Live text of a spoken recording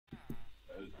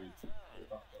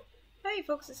Hey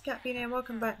folks, it's Kat.Beanie and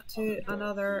welcome back to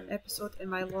another episode in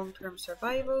my long-term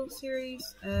survival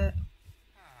series. I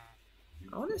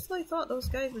honestly thought those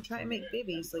guys were trying to make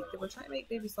babies, like they were trying to make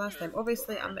babies last time.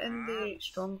 Obviously I'm in the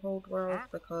stronghold world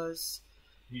because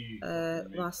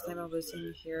last time I was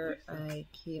in here I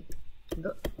came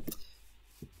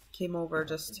over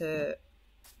just to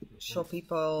show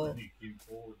people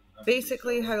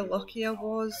basically how lucky I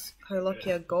was, how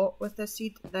lucky I got with this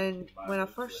seed. Then when I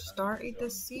first started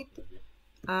this seed,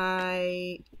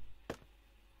 I'd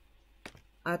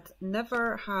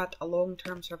never had a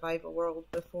long-term survival world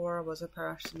before. I was a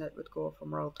person that would go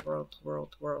from world to world to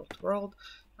world to world to world,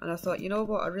 and I thought, you know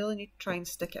what, I really need to try and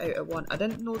stick it out at one. I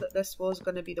didn't know that this was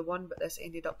going to be the one, but this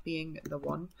ended up being the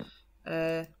one.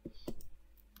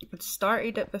 I'd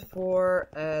started it before.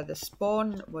 The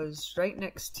spawn was right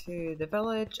next to the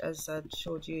village, as I'd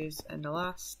showed you in the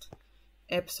last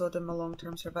episode of my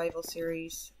long-term survival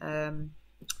series.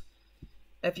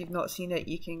 If you've not seen it,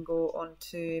 you can go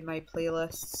onto my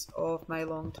playlists of my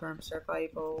long-term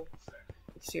survival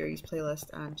series playlist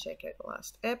and check out the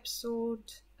last episode.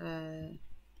 It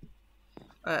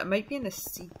might be in the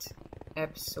seed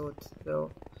episode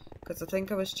though, because I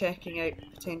think I was checking out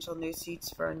potential new seeds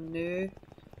for a new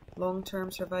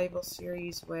long-term survival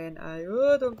series when I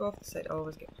don't go off the side. I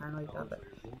always get paranoid about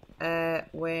it.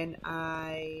 When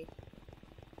I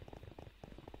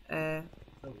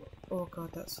oh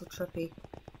god, that's so trippy.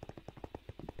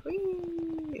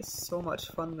 Whee! It's so much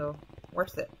fun though.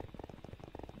 Worth it.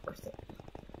 Worth it.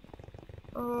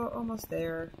 Oh, almost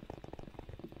there.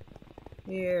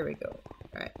 Here we go.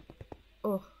 Right.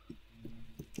 Oh.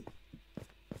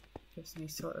 Gives me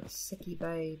sort of sicky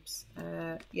vibes.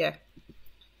 Yeah.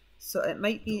 So it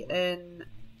might be in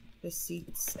the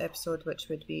seeds episode, which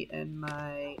would be in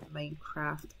my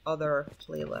Minecraft other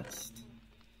playlist.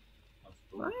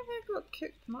 Why have I got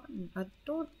cooked mutton? I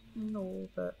don't know,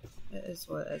 but it is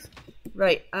what it is.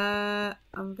 Right,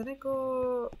 I'm gonna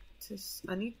go to...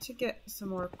 I need to get some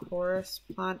more chorus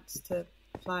plants to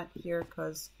plant here,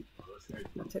 because I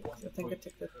think I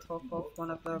took the top off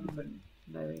one of them, and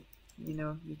now, you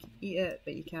know, you can eat it,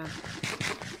 but you can't.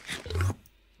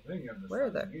 Where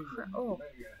the crap? Oh.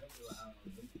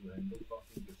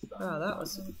 Oh, that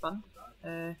was fun.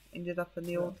 Ended up in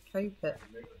the old cow pit.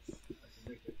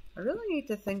 I really need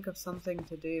to think of something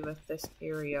to do with this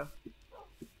area.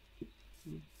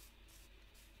 It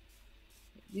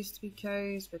used to be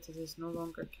cows, but it is no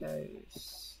longer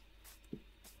cows.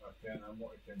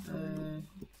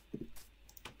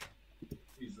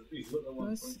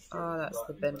 Oh, that's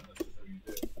the bin.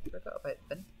 Forgot about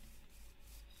the bin.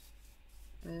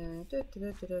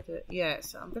 Yeah,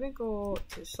 so I'm gonna go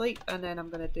to sleep and then I'm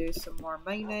gonna do some more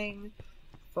mining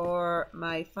for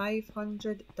my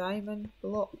 500 diamond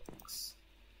blocks.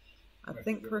 I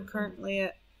think we're currently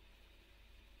at,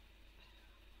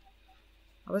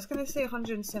 I was gonna say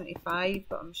 175,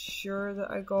 but I'm sure that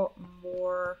I got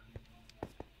more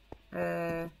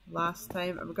last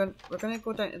time. We're gonna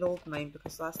go down to the old mine,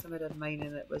 because last time I did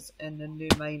mining it was in the new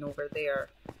mine over there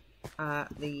at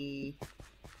the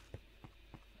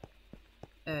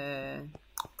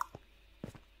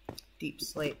deep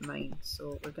slate mine.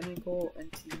 So we're gonna go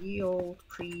into the old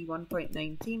pre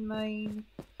 1.19 mine.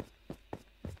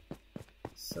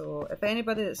 So if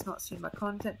anybody that's not seen my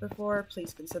content before,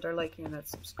 please consider liking and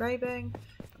subscribing.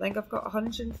 I think I've got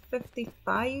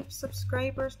 155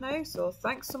 subscribers now, so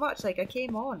thanks so much. Like, I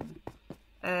came on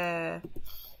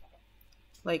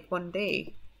like one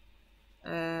day,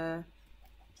 because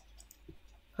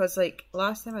like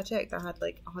last time I checked I had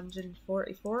like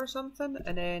 144 or something,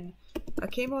 and then I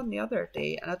came on the other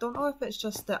day, and I don't know if it's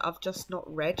just that I've just not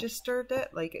registered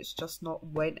it, like it's just not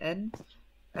went in,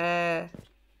 but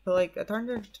like I turned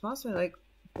into Tomas and like,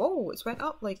 whoa, it's went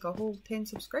up like a whole 10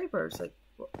 subscribers, like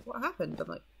what happened? I'm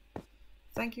like,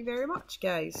 thank you very much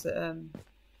guys that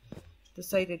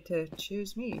decided to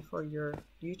choose me for your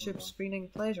YouTube screening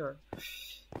pleasure.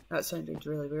 That sounded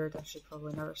really weird. I should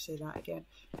probably never say that again.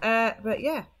 But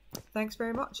yeah, thanks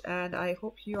very much, and I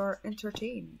hope you are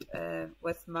entertained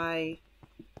with my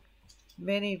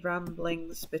many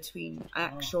ramblings between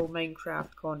actual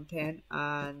Minecraft content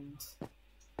and,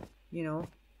 you know,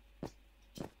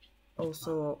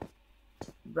 also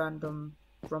random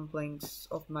rumblings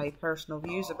of my personal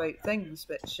views about things,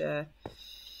 which I've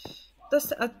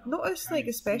noticed, like,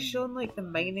 especially on like the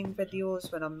mining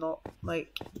videos when I'm not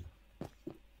like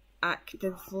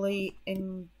actively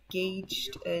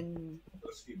engaged in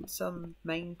some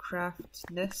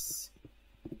Minecraftness,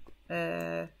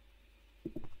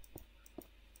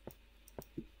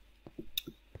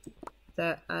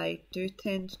 that I do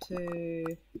tend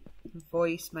to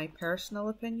voice my personal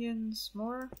opinions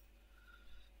more.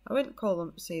 I wouldn't call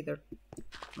them, say they're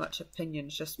much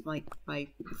opinions, just like my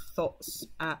thoughts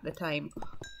at the time.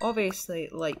 Obviously,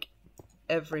 like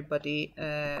everybody,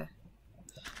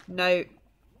 now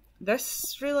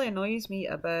this really annoys me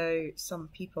about some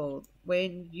people.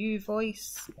 When you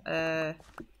voice a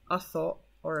thought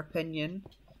or opinion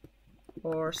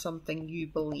or something you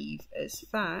believe is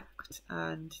fact,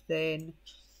 and then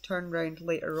turn around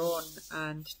later on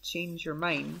and change your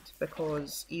mind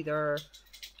because either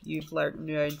you've learnt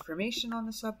new information on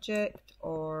the subject,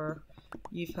 or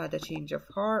you've had a change of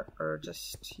heart, or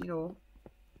just, you know,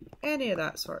 any of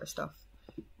that sort of stuff.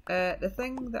 The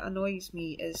thing that annoys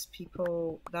me is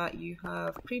people that you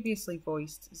have previously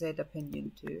voiced Z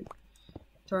opinion to,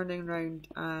 turning around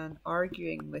and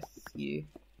arguing with you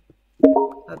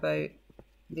about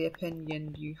the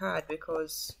opinion you had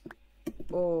because,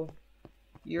 oh,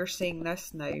 you're saying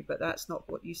this now, but that's not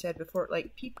what you said before.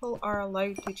 Like, people are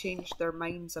allowed to change their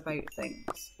minds about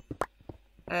things.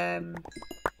 I'm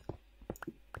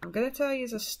going to tell you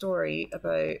a story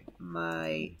about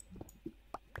my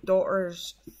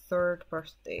daughter's 3rd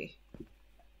birthday.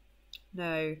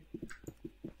 Now,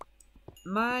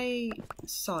 my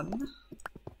son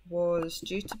was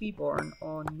due to be born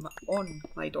on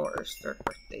my daughter's 3rd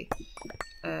birthday.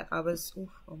 I was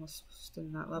almost stood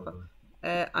in that lava.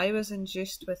 I was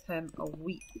induced with him a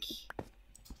week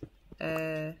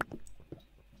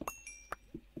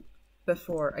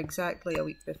before, exactly a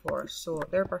week before. So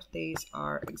their birthdays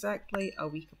are exactly a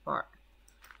week apart.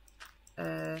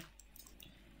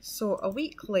 So a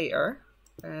week later,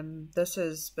 this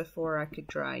is before I could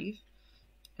drive.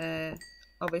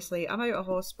 Obviously, I'm out of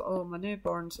hospital, my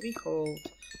newborn's a week old.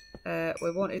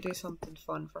 We want to do something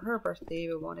fun for her birthday.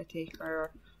 We want to take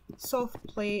her soft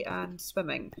play and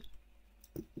swimming.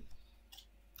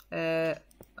 I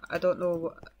don't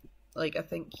know, like, I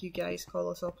think you guys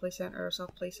call a soft play centre or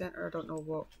soft play centre. I don't know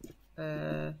what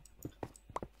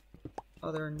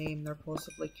other name there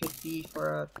possibly could be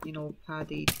for a, you know,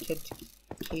 padded kid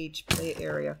cage play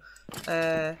area.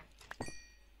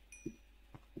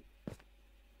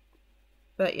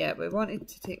 But yeah, we wanted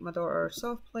to take my daughter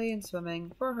soft play and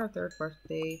swimming for her 3rd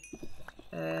birthday.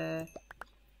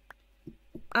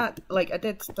 I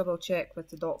did double check with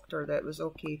the doctor that it was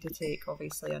okay to take,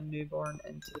 obviously, a newborn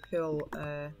into the pool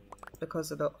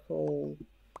because of the whole,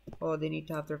 oh, they need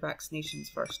to have their vaccinations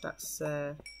first. That's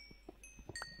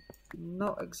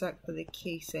not exactly the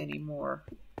case anymore.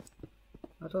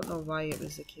 I don't know why it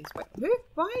was the case, but where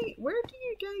do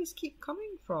you guys keep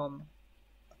coming from?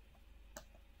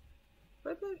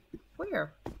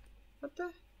 Where? What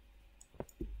the?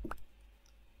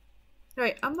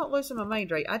 Right, I'm not losing my mind,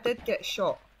 right? I did get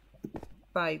shot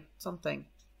by something.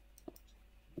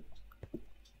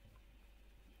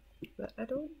 But I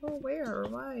don't know where or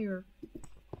why, or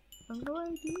I have no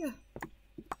idea.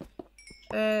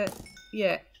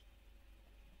 Yeah.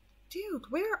 Dude,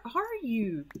 where are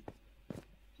you?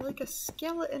 You're like a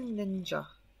skeleton ninja.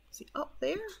 Is he up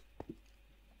there?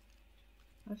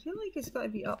 I feel like it's got to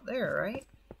be up there, right?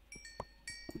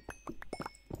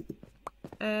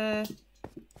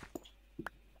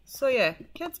 So yeah,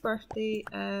 kid's birthday.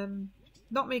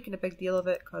 Not making a big deal of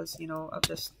it because, you know, I've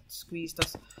just squeezed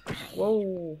us.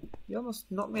 Whoa, you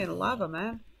almost knocked me in lava,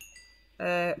 man.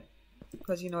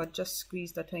 Because, you know, I just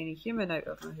squeezed a tiny human out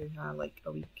of my hoo-ha like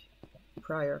a week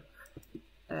prior.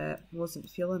 Wasn't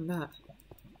feeling that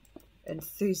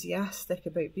enthusiastic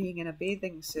about being in a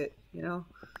bathing suit, you know.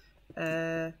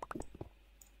 But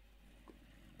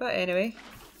anyway,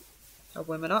 I'll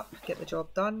women up, get the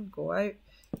job done, go out.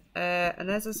 And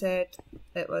as I said,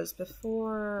 it was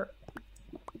before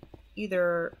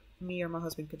either me or my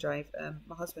husband could drive.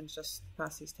 My husband's just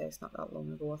passed his test not that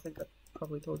long ago. I think I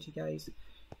probably told you guys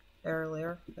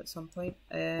earlier at some point.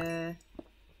 1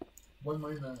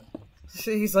 minor.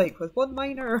 So he's like, with 1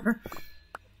 minor?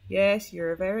 Yes,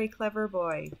 you're a very clever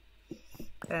boy.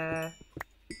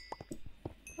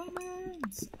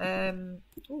 Diamonds!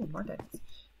 Oh, more diamonds.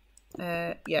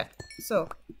 Yeah, so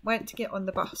went to get on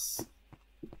the bus.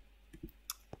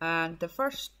 And the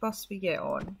first bus we get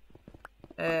on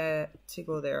to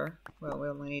go there, well, we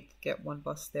only need to get one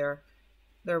bus there.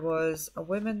 There was a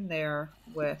woman there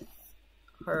with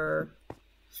her,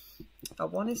 I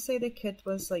want to say the kid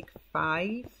was like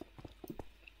 5.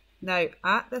 Now,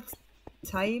 at the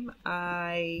time,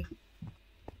 I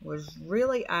was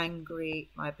really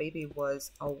angry. My baby was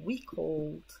a week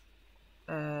old.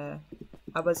 I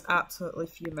was absolutely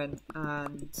fuming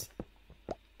and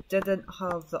didn't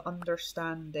have the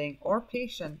understanding or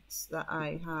patience that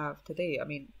I have today. I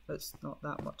mean, it's not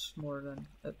that much more than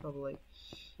it probably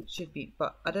should be,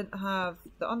 but I didn't have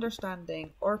the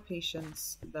understanding or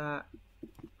patience that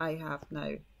I have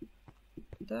now.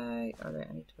 Alright,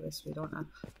 I need to go this way, don't I?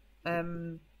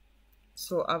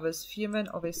 So I was fuming.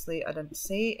 Obviously, I didn't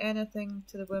say anything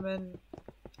to the women.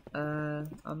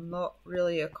 I'm not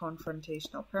really a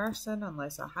confrontational person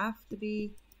unless I have to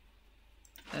be.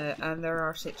 And there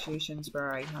are situations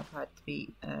where I have had to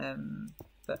be.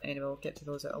 But anyway, we'll get to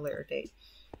those at a later date.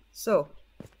 So,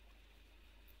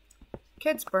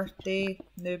 kid's birthday,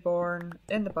 newborn,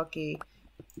 in the buggy.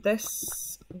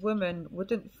 This woman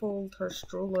wouldn't fold her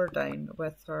stroller down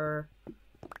with her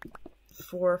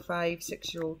 4, 5,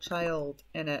 6-year-old child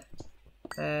in it.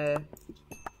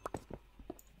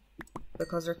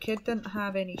 Because her kid didn't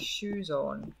have any shoes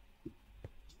on.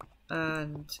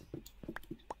 And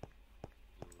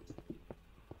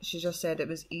she just said it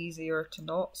was easier to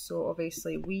not. So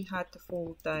obviously we had to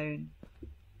fold down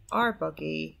our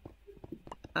buggy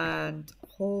and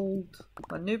hold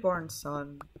my newborn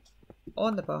son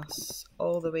on the bus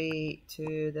all the way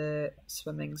to the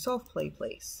swimming soft play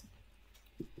place.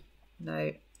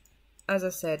 Now, as I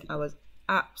said, I was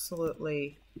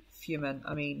absolutely fuming.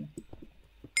 I mean,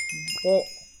 what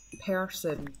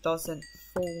person doesn't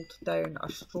fold down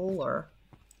a stroller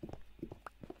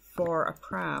for a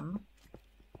pram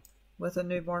with a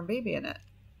newborn baby in it,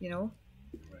 you know?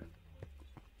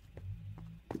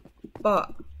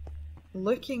 But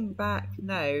looking back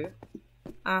now,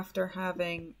 after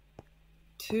having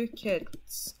 2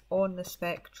 kids on the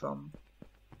spectrum,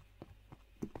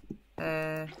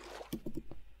 well,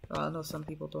 I know some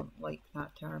people don't like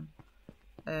that term,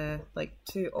 like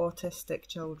 2 autistic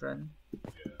children,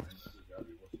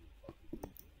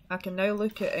 I can now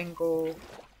look at it and go,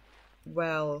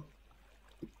 well,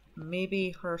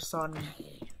 maybe her son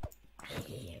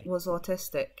was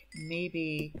autistic,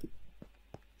 maybe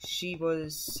she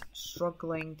was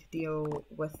struggling to deal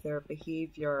with their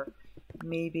behaviour,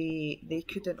 maybe they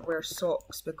couldn't wear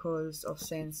socks because of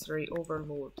sensory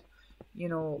overload, you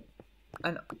know,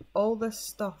 and all this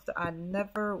stuff that I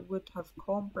never would have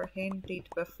comprehended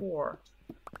before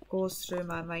goes through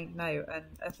my mind now. And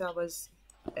if I was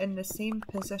in the same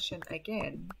position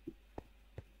again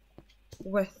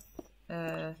with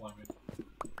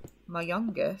my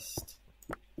youngest,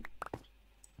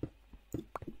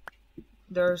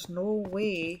 there's no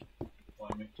way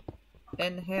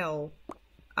in hell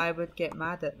I would get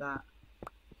mad at that.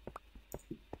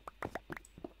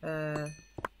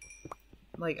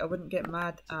 Like, I wouldn't get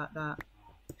mad at that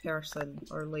person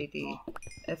or lady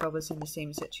if I was in the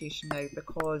same situation now,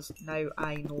 because now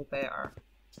I know better.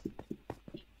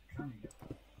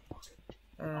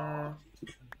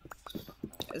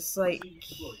 It's like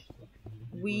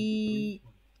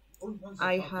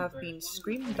I have been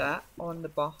screamed at on the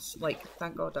bus, like,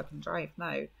 thank God I can drive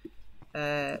now,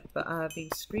 but I have been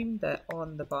screamed at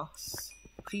on the bus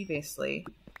previously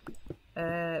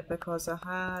because I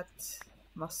had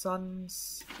my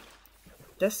son's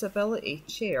disability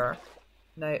chair.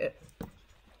 Now,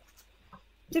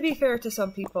 to be fair to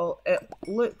some people, it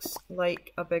looks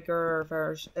like a bigger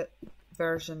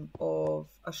version of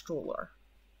a stroller,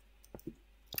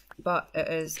 but it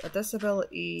is a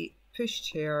disability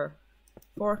pushchair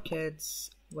for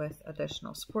kids with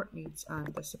additional support needs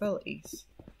and disabilities.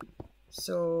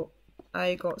 So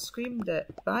I got screamed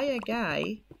at by a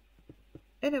guy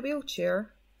in a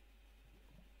wheelchair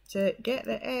to get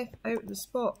the F out of the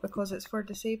spot because it's for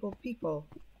disabled people.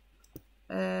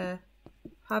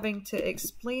 Having to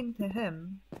explain to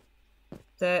him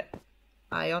that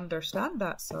I understand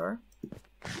that, sir,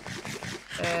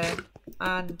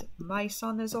 and my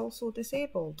son is also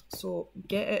disabled, so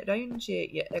get it round you,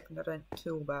 you ignorant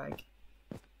toolbag.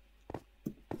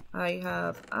 I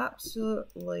have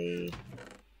absolutely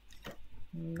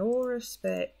no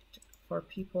respect for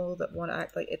people that want to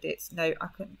act like idiots. Now, I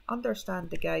can understand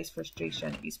the guy's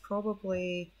frustration. He's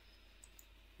probably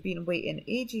been waiting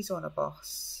ages on a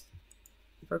bus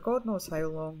for God knows how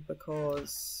long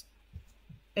because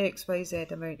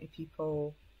XYZ amount of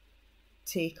people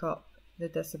take up the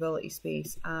disability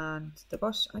space, and the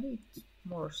bus, I need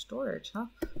more storage, huh?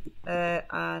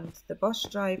 And the bus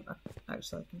driver,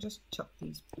 actually I can just chuck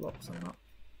these blocks on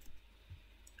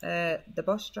that. The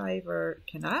bus driver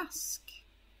can ask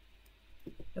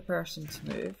the person to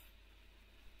move,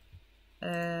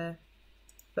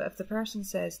 but if the person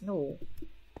says no,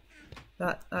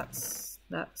 that's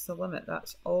the limit.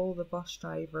 That's all the bus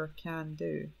driver can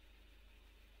do.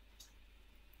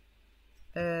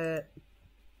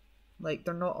 Like,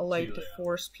 they're not allowed to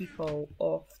force people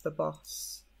off the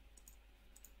bus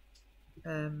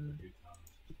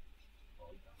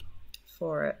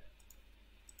for it.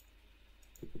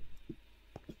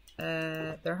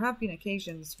 There have been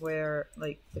occasions where,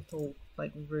 like, they told,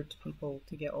 like, rude people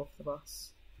to get off the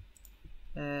bus.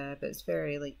 but it's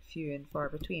very like few and far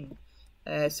between.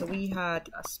 So we had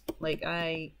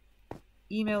I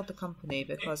emailed the company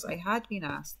because I had been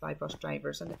asked by bus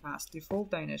drivers in the past to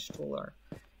fold down a stroller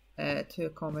to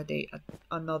accommodate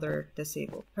another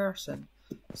disabled person.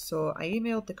 So I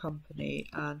emailed the company,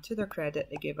 and to their credit,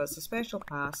 they gave us a special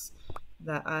pass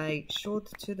that I showed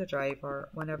to the driver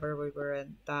whenever we were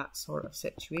in that sort of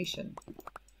situation.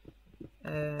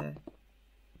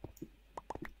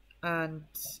 And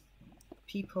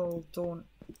people don't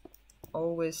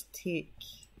always take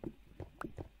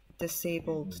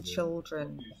disabled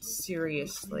children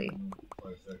seriously,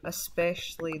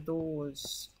 especially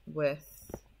those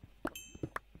with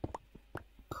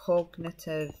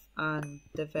cognitive and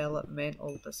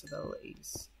developmental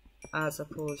disabilities, as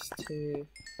opposed to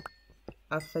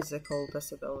a physical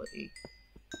disability.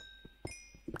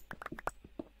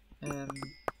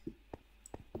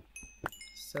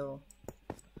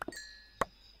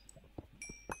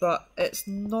 But it's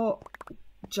not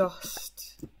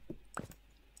just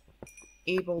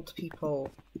abled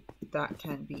people that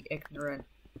can be ignorant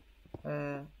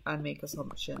and make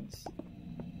assumptions.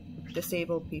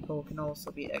 Disabled people can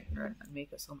also be ignorant and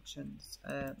make assumptions,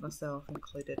 myself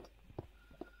included.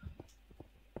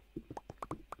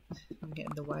 I'm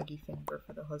getting the waggy finger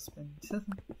for the husband.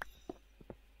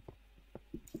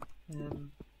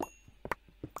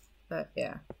 But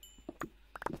yeah.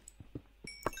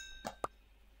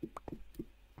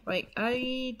 Like,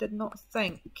 I did not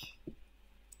think...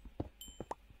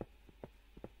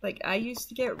 Like, I used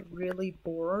to get really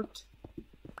bored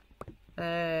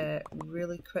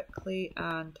really quickly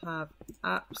and have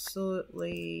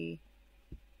absolutely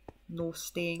no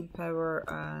staying power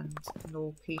and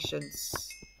no patience.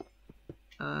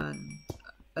 And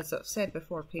as I've said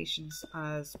before, patience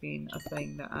has been a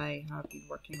thing that I have been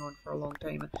working on for a long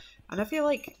time. And I feel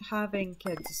like having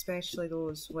kids, especially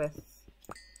those with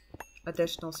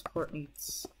additional support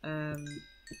needs,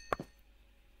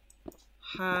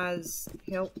 has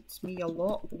helped me a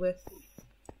lot with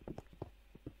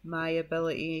my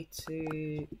ability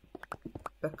to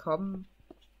become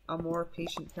a more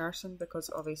patient person, because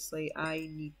obviously I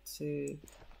need to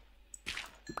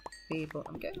be able...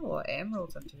 I'm getting a lot of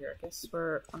emeralds into here. I guess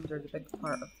we're under the big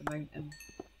part of the mountain,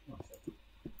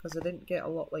 because I didn't get a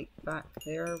lot like back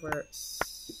there where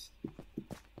it's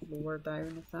lower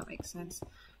down, if that makes sense.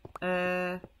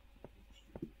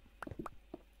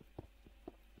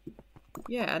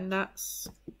 Yeah, and that's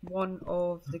one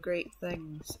of the great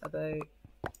things about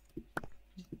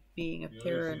being a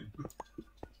parent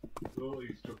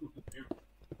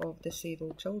of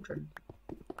disabled children.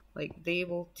 Like, they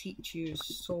will teach you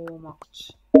so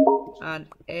much, and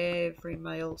every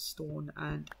milestone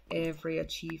and every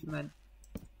achievement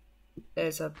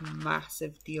is a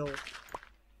massive deal.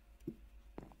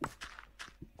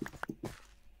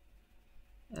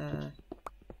 And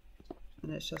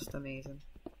it's just amazing.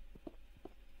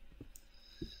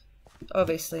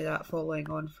 Obviously, that following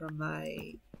on from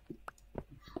my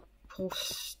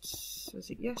post, was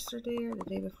it yesterday or the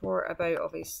day before, about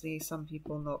obviously some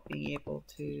people not being able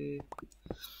to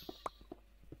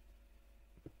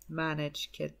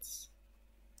manage kids,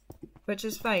 which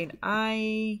is fine.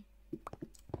 My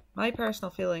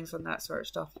personal feelings on that sort of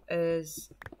stuff is,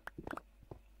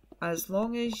 as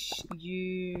long as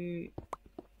you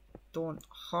don't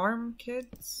harm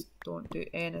kids, don't do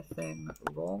anything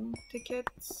wrong to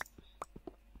kids.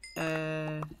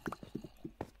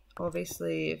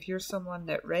 Obviously, if you're someone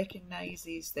that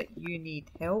recognises that you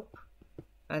need help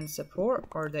and support,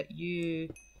 or that you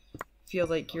feel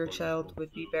like your child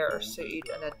would be better suited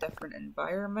in a different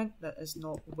environment that is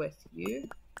not with you,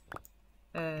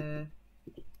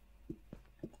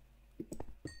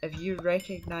 if you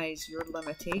recognise your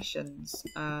limitations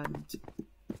and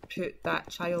put that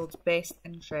child's best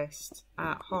interest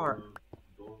at heart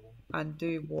and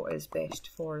do what is best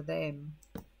for them,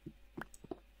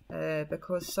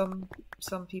 because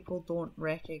some people don't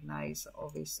recognise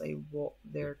obviously what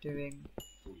they're doing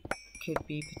could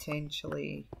be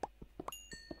potentially,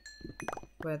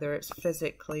 whether it's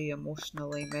physically,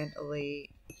 emotionally,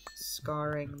 mentally,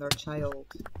 scarring their child.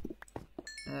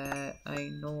 I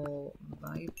know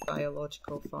my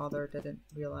biological father didn't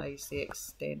realise the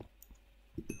extent,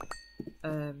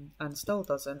 and still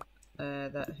doesn't,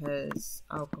 that his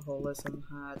alcoholism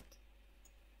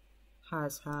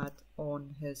has had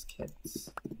on his kids.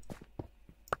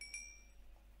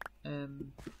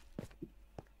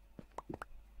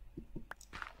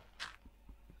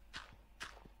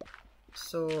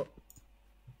 So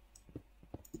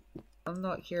I'm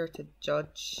not here to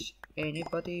judge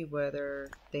anybody whether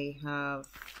they have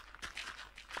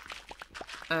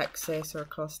access or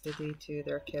custody to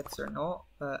their kids or not,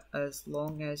 but as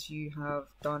long as you have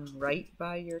done right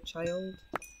by your child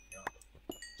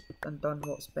and done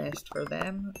what's best for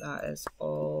them, that is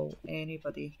all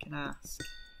anybody can ask.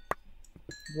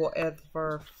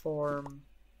 Whatever form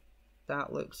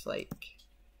that looks like.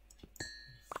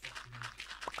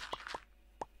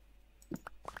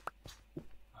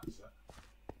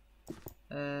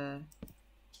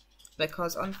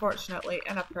 Because unfortunately,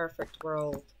 in a perfect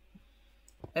world,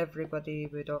 everybody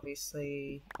would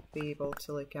obviously be able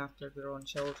to look after their own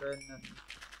children and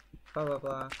blah blah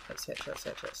blah, etc,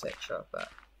 etc, etc, but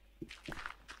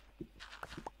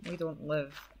we don't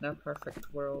live in a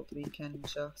perfect world. We can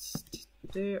just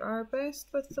do our best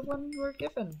with the one we're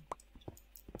given.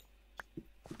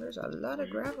 There's a lot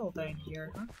of gravel down here,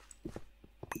 huh?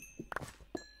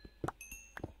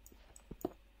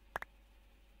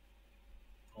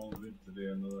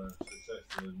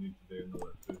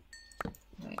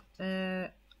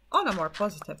 Right. On a more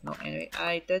positive note, anyway,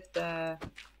 I did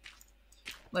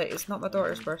like, it's not my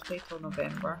daughter's birthday till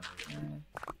November.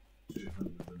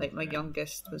 Like, my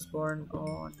youngest was born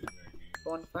on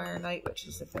bonfire night, which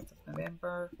is the 5th of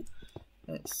November.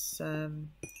 It's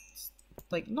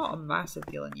like not a massive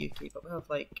deal in UK, but we have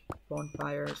like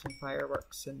bonfires and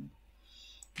fireworks. And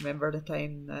remember the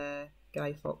time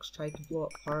Guy Fawkes tried to blow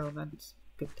up Parliament?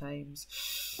 Good times.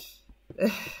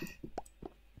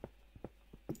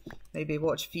 Maybe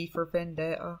watch V for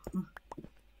Vendetta.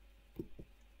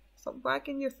 Stop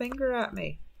wagging your finger at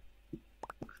me.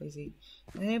 Crazy.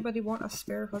 Anybody want a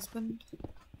spare husband?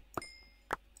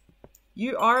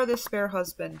 You are the spare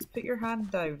husband. Put your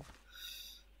hand down.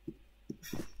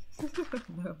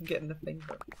 No, I'm getting the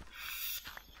finger.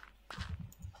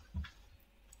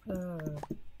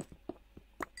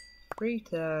 Free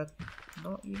to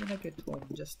not even a good home,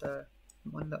 just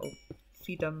one that'll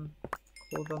feed them,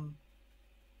 clothe them,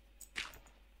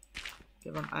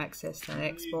 give them access to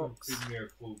an Xbox.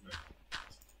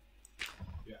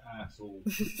 You asshole.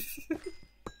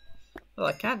 Well,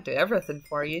 I can't do everything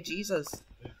for you, Jesus.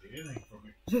 Don't do anything for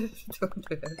me. Don't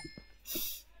do it.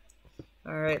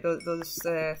 Alright, those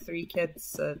 3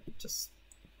 kids, just...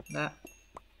 Nah.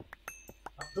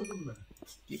 I put them there.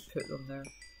 You put them there.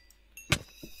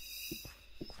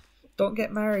 Don't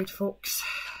get married, folks.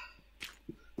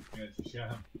 Yeah, it's a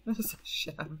sham. It's a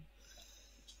sham.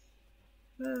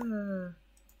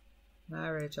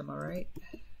 Marriage, am I right?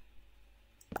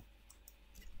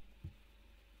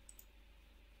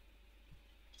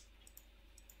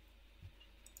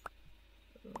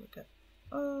 Okay.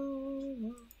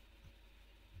 Oh.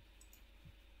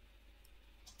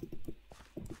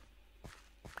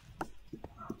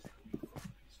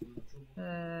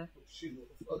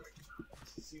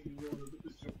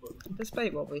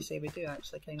 Despite what we say, we do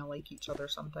actually kind of like each other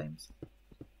sometimes.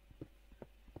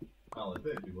 I'll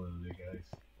admit be one of the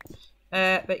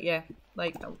guys. But yeah,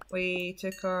 like, we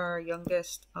took our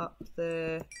youngest up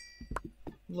the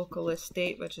local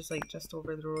estate, which is like just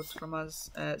over the road from us.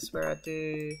 It's where I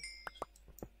do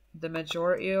the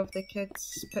majority of the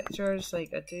kids' pictures.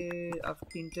 Like, I've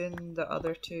been doing the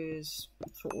other two's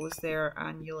photos there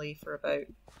annually for about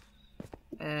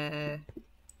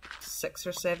 6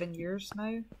 or 7 years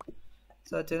now.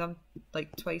 So I do them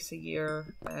like twice a year.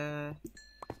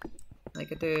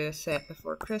 Like, I do a set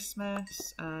before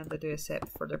Christmas and I do a set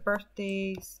before their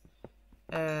birthdays.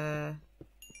 But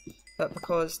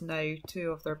because now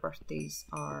 2 of their birthdays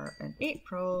are in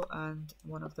April and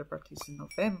 1 of their birthdays in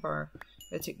November,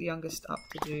 I took the youngest up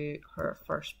to do her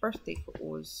first birthday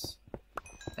photos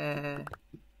now,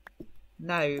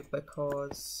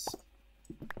 because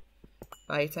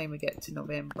by the time we get to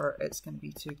November it's going to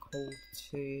be too cold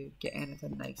to get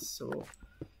anything nice. So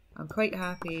I'm quite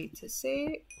happy to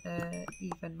say,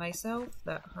 even myself,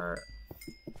 that her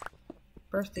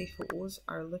birthday photos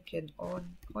are looking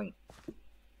on point.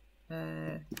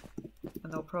 And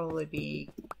there'll probably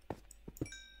be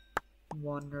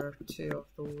 1 or 2 of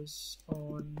those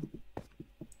on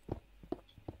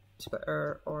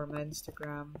Twitter or my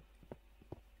Instagram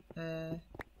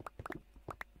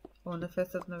on the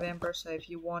 5th of November. So if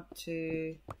you want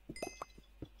to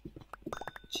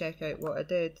check out what I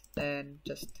did, then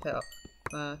just hit up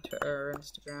my Twitter or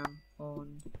Instagram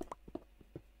on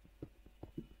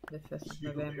the 5th of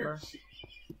November.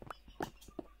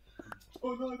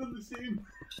 Oh no, I done the same.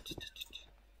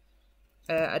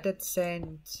 I did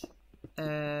send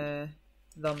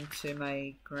them to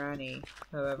my granny,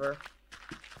 however.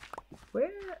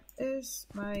 Where is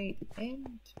my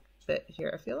end bit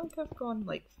here? I feel like I've gone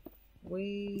like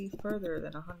way further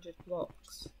than 100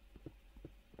 blocks.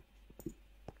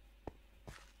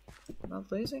 Am I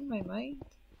losing my mind?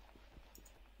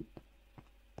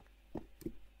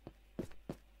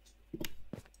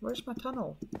 Where's my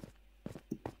tunnel?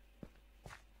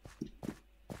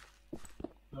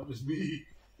 That was me.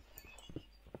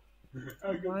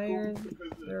 I got Why are cold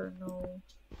because of there no...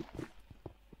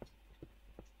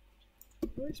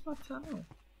 Where's my tunnel?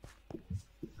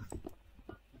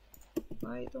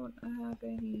 Why don't I have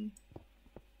any...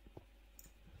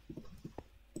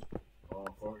 Oh,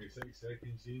 46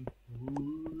 seconds in.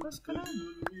 Ooh, What's going on?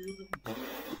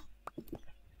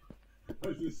 I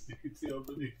was just sticking to her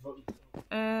really fucking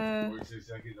 46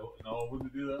 seconds. No, I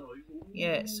wouldn't do that. Like, ooh,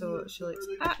 yeah, so she looks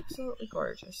absolutely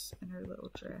gorgeous in her little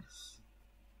dress.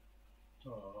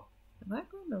 Oh, Am I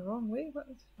going the wrong way? What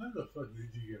is... how the fuck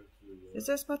did you get through that? Is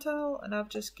this my tunnel? And I've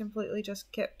just completely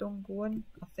just kept on going.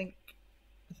 I think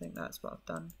that's what I've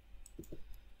done.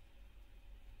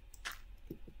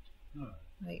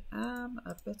 Alright. I am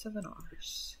a bit of an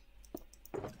arse.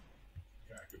 Can't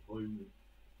complain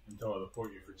until I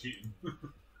report you for cheating.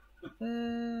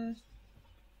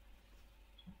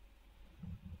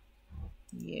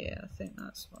 Yeah, I think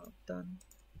that's what I've done.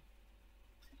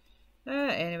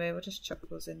 Anyway, we'll just chuck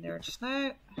those in there just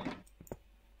now.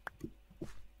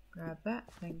 Grab that,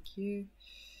 thank you.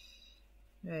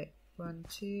 Right, 1,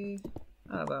 2.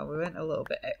 Oh well, we went a little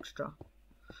bit extra.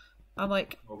 I'm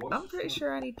like, I'm pretty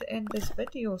sure I need to end this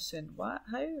video soon. What?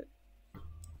 How?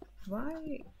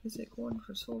 Why is it going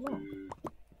for so long?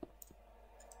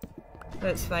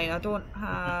 That's fine, I don't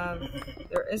have...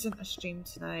 There isn't a stream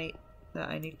tonight that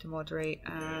I need to moderate,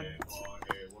 and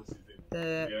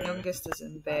the youngest is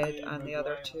in bed and the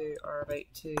other two are about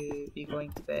to be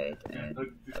going to bed in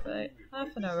about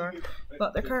half an hour.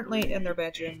 But they're currently in their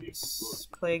bedrooms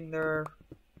playing their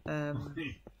own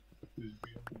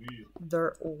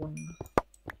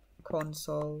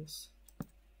consoles.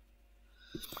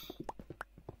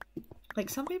 Like,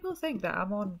 some people think that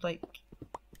I'm on like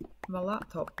my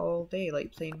laptop all day,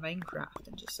 like playing Minecraft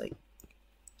and just like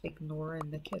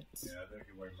ignoring the kids. Yeah, I think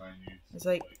it's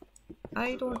like,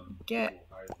 I don't get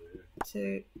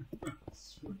to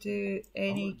do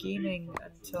any gaming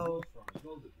until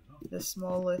the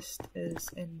smallest is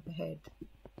in bed.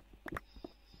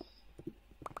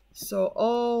 So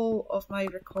all of my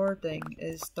recording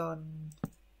is done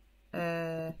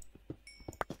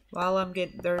while I'm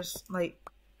getting... There's like,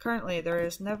 currently there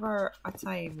is never a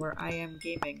time where I am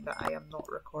gaming that I am not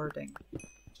recording.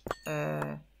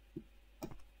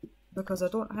 Because I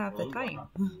don't have the time.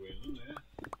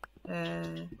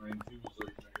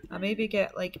 I maybe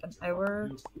get like an hour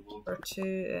or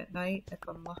 2 at night if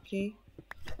I'm lucky,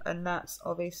 and that's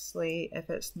obviously if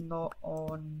it's not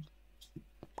on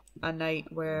a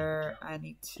night where I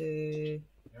need to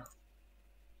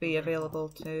be available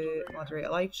to moderate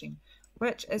a live stream,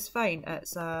 which is fine.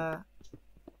 It's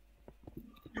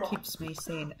keeps me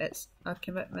sane. It's a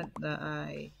commitment that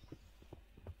I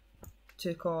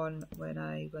took on when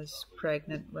I was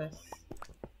pregnant with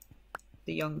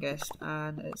the youngest,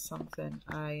 and it's something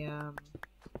I am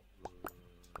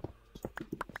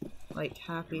like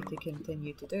happy to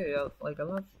continue to do. Like, I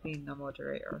love being a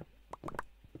moderator.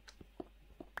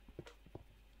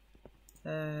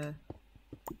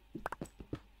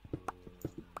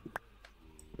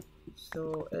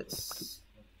 So it's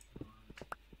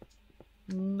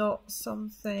not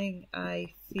something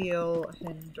I feel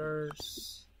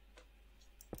hinders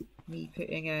me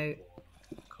putting out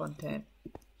content.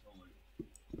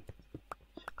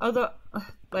 Although,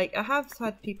 like, I have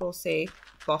had people say,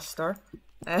 Buster,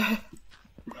 that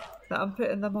I'm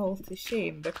putting them all to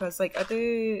shame, because, like, I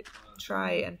do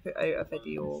try and put out a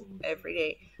video every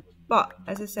day, but,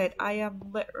 as I said, I am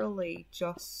literally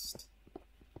just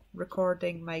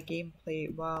recording my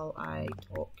gameplay while I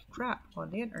talk crap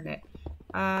on the internet,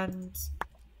 and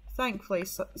thankfully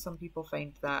some people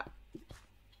find that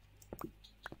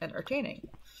entertaining.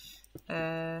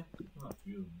 I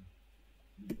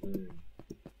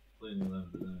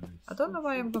don't know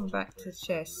why I'm going back to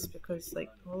chess, because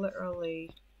like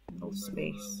literally no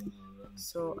space,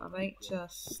 so I might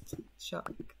just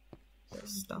chuck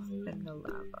this stuff in the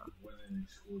lava.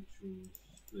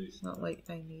 It's not like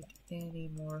I need any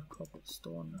more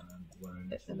cobblestone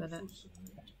at the minute.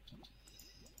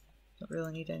 Don't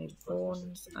really need any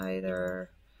bones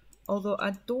either, although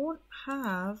I don't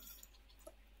have...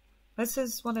 This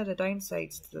is one of the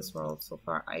downsides to this world so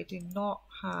far. I do not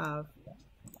have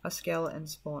a skeleton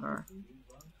spawner.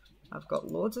 I've got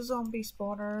loads of zombie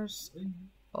spawners,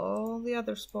 all the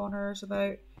other spawners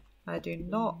about. I do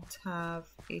not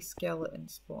have a skeleton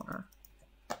spawner,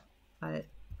 and it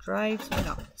drives me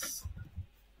nuts.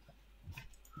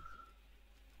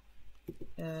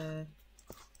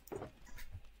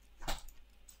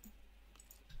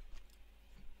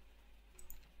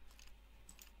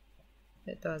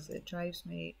 It does. It drives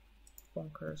me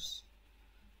bonkers.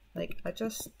 Like, I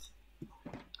just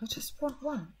want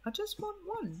one. I just want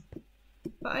one.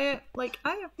 But I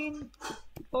have been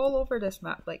all over this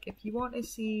map. Like, if you want to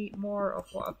see more of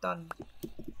what I've done,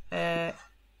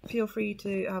 feel free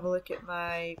to have a look at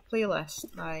my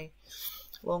playlist, my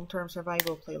long-term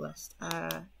survival playlist.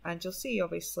 And you'll see,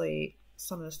 obviously,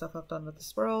 some of the stuff I've done with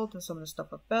this world and some of the stuff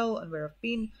I've built and where I've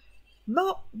been.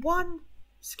 Not one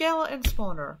skeleton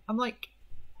spawner. I'm like,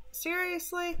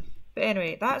 seriously? But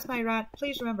anyway, that's my rant.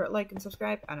 Please remember to like and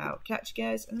subscribe, and I'll catch you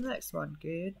guys in the next one.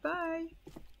 Goodbye.